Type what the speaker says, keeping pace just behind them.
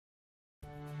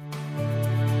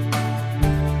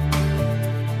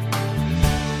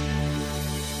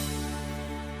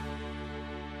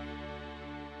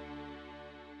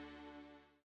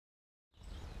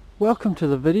Welcome to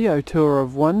the video tour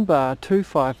of 1 bar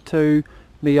 252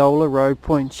 Meola Road,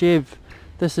 Point Chev.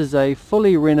 This is a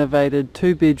fully renovated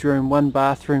 2-bedroom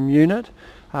 1-bathroom unit,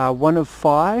 one of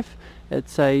 5.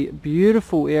 It's a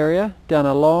beautiful area down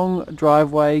a long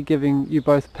driveway giving you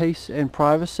both peace and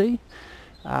privacy.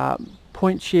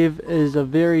 Point Chev is a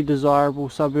very desirable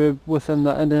suburb within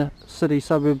the inner city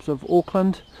suburbs of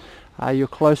Auckland. You're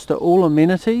close to all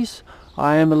amenities.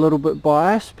 I am a little bit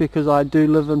biased because I do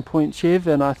live in Point Chev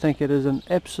and I think it is an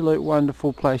absolute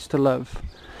wonderful place to live.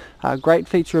 A great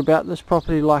feature about this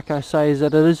property, like I say, is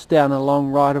that it is down a long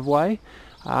right of way.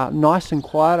 Nice and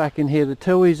quiet. I can hear the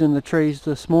tuis in the trees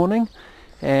this morning,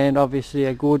 and obviously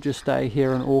a gorgeous day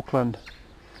here in Auckland.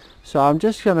 So I'm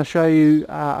just going to show you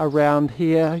around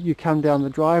here. You come down the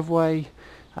driveway,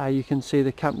 you can see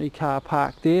the company car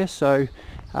parked there, so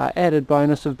added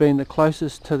bonus of being the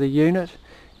closest to the unit,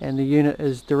 and the unit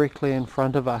is directly in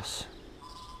front of us.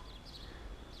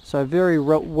 So very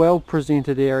well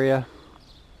presented area.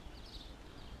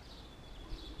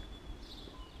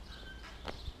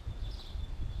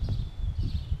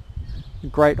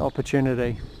 Great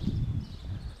opportunity.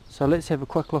 So let's have a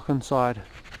quick look inside.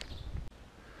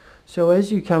 So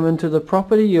as you come into the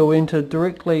property, you'll enter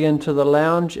directly into the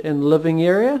lounge and living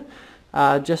area.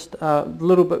 Just a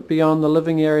little bit beyond the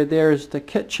living area there is the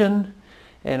kitchen,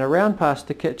 and around past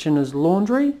the kitchen is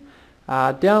laundry.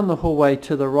 Down the hallway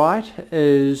to the right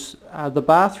is the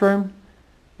bathroom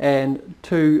and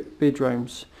 2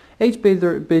 bedrooms. Each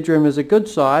bedroom is a good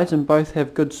size and both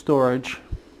have good storage.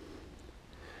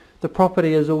 The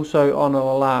property is also on an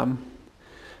alarm.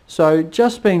 So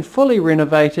just been fully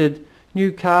renovated,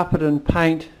 new carpet and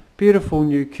paint, beautiful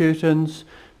new curtains.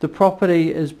 The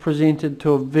property is presented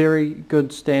to a very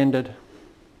good standard.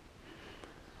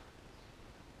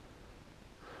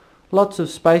 Lots of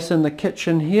space in the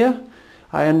kitchen here.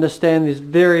 I understand there's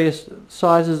various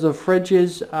sizes of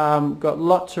fridges. Got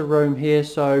lots of room here,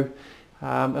 so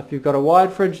if you've got a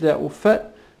wide fridge that will fit.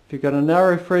 If you've got a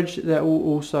narrow fridge that will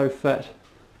also fit.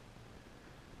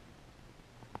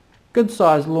 Good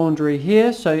size laundry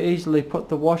here, so easily put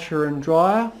the washer and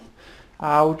dryer.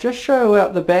 I'll just show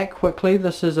out the back quickly.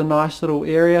 This is a nice little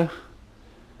area.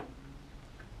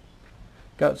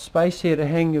 Got space here to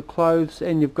hang your clothes,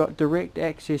 and you've got direct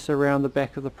access around the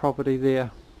back of the property there.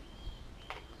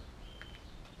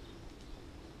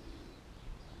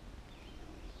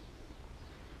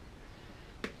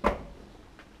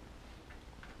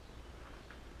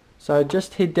 So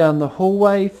just head down the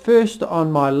hallway. First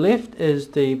on my left is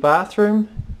the bathroom.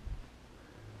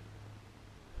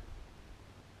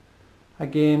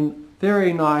 Again,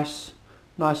 very nice,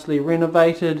 nicely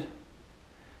renovated.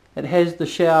 It has the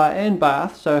shower and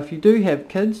bath, so if you do have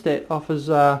kids, that offers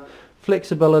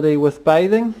flexibility with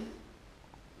bathing.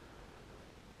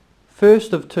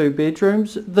 First of 2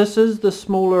 bedrooms. This is the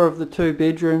smaller of the 2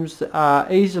 bedrooms,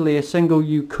 easily a single.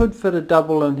 You could fit a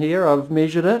double in here, I've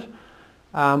measured it,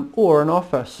 or an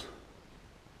office.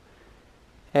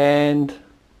 And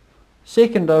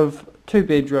second of 2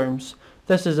 bedrooms.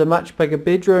 This is a much bigger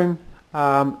bedroom,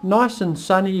 nice and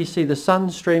sunny. You see the sun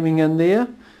streaming in there.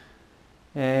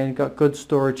 And got good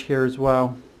storage here as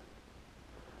well.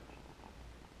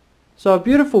 So a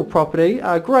beautiful property,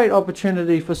 a great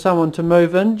opportunity for someone to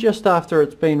move in just after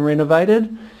it's been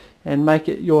renovated and make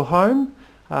it your home.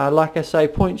 Like I say,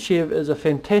 Point Chev is a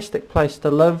fantastic place to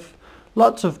live.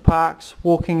 Lots of parks,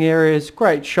 walking areas,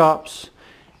 great shops,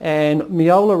 and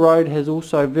Meola Road has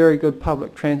also very good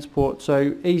public transport,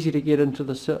 so easy to get into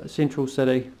the central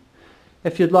city.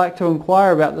 If you'd like to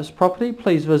inquire about this property,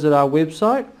 please visit our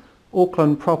website,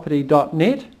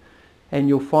 aucklandproperty.net, and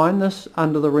you'll find this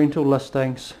under the rental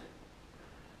listings.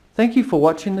 Thank you for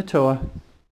watching the tour.